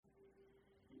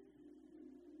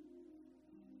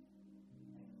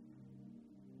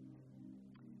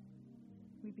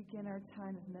we begin our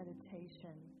time of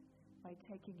meditation by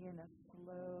taking in a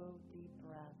slow, deep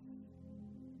breath,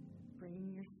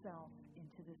 bringing yourself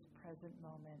into this present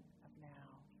moment of now.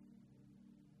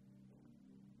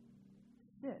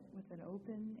 Sit with an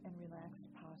open and relaxed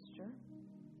posture,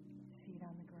 feet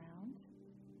on the ground,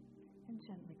 and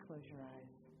gently close your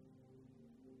eyes.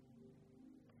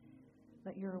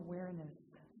 Let your awareness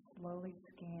slowly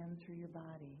scan through your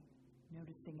body,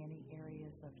 noticing any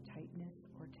areas of tightness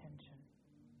or tension.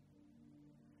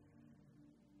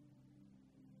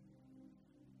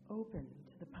 Open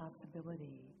to the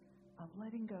possibility of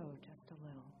letting go just a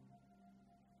little.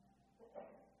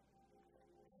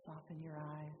 Soften your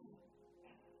eyes,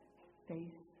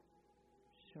 face,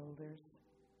 shoulders,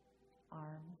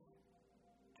 arms,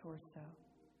 torso,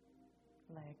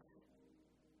 legs,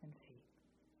 and feet.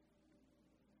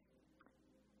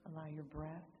 Allow your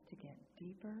breath to get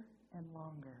deeper and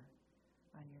longer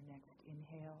on your next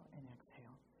inhale and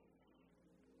exhale.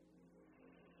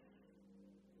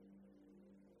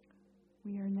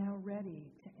 We are now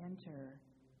ready to enter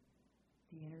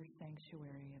the inner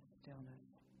sanctuary of stillness.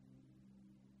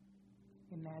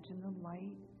 Imagine the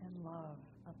light and love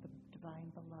of the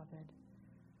Divine Beloved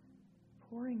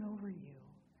pouring over you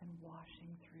and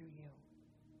washing through you,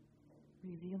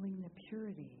 revealing the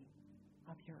purity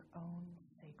of your own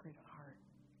sacred heart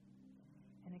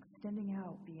and extending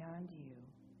out beyond you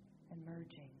and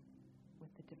merging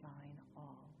with the divine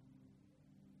all.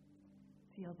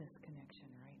 Feel this connection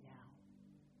right now.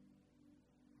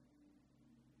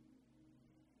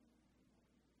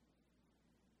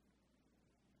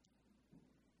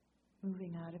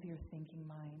 Moving out of your thinking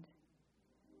mind,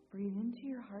 breathe into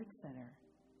your heart center,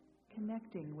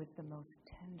 connecting with the most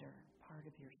tender part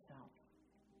of yourself.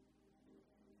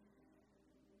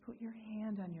 Put your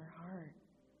hand on your heart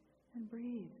and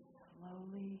breathe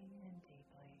slowly and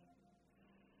deeply.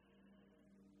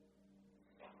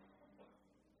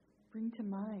 Bring to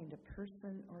mind a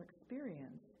person or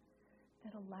experience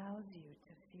that allows you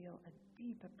to feel a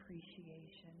deep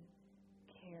appreciation,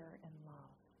 care, and love.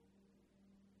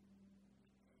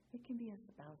 It can be a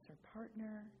spouse or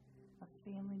partner, a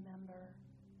family member,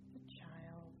 a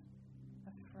child,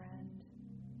 a friend,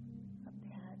 a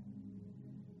pet,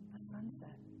 a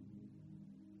sunset.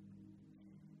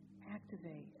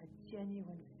 Activate a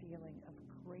genuine feeling of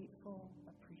grateful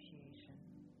appreciation.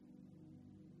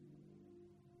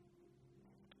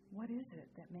 What is it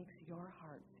that makes your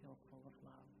heart feel full of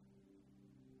love?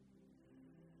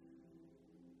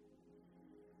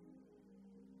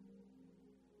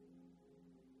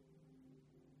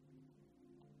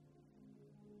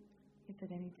 If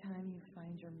at any time you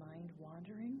find your mind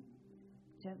wandering,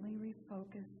 gently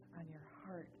refocus on your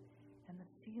heart and the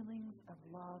feelings of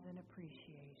love and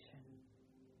appreciation.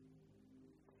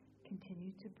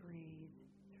 Continue to breathe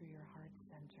through your heart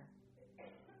center.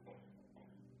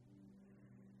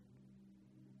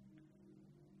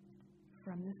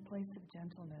 From this place of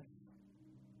gentleness,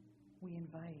 we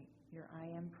invite your I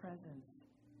Am presence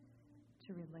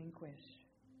to relinquish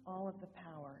all of the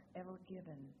power ever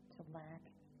given to lack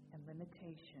and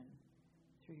limitation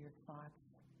through your thoughts,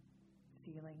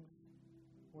 feelings,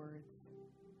 words,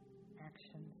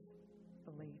 actions,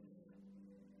 beliefs,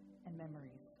 and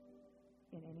memories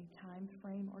in any time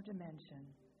frame or dimension,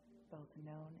 both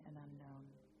known and unknown.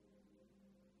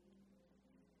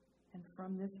 And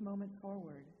from this moment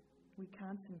forward, we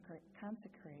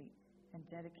consecrate and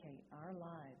dedicate our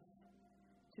lives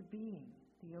to being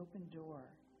the open door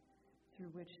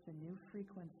through which the new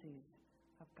frequencies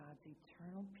of God's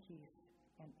eternal peace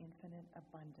and infinite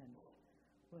abundance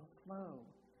will flow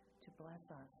to bless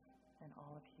us and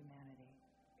all of humanity.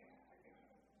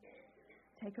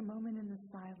 Take a moment in the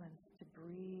silence to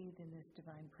breathe in this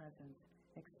divine presence,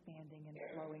 expanding and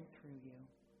flowing through you.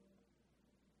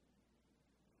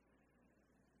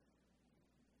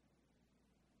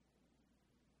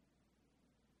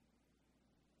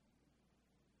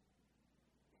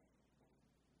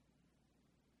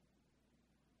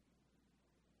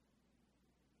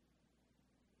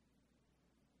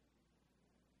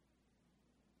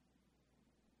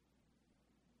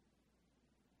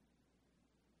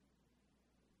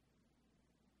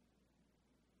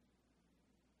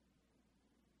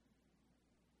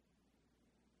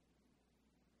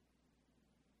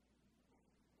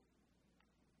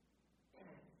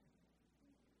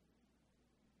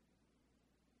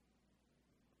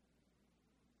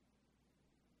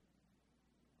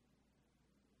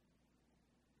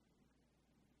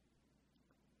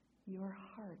 Your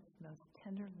heart's most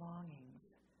tender longings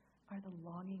are the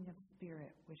longing of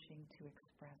spirit wishing to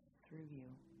express through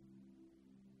you.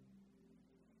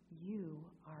 You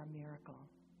are a miracle,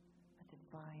 a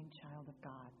divine child of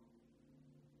God.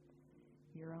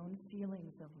 Your own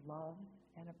feelings of love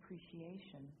and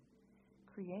appreciation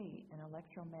create an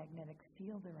electromagnetic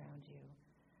field around you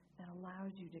that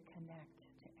allows you to connect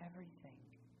to everything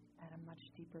at a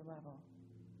much deeper level.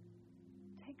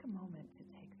 Take a moment to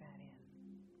take that in.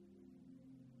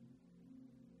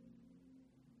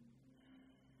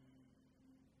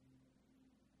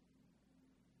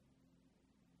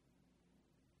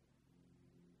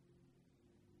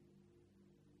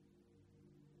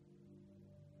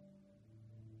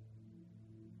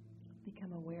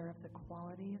 Become aware of the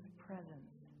quality of presence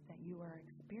that you are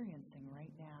experiencing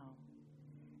right now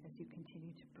as you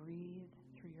continue to breathe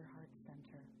through your heart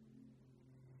center.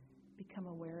 Become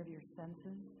aware of your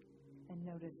senses and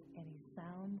notice any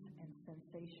sounds and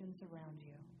sensations around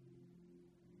you.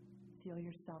 Feel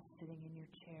yourself sitting in your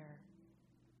chair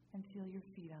and feel your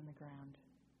feet on the ground.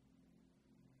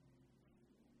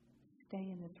 Stay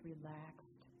in this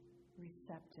relaxed,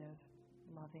 receptive,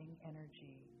 loving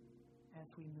energy as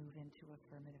we move into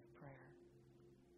affirmative prayer.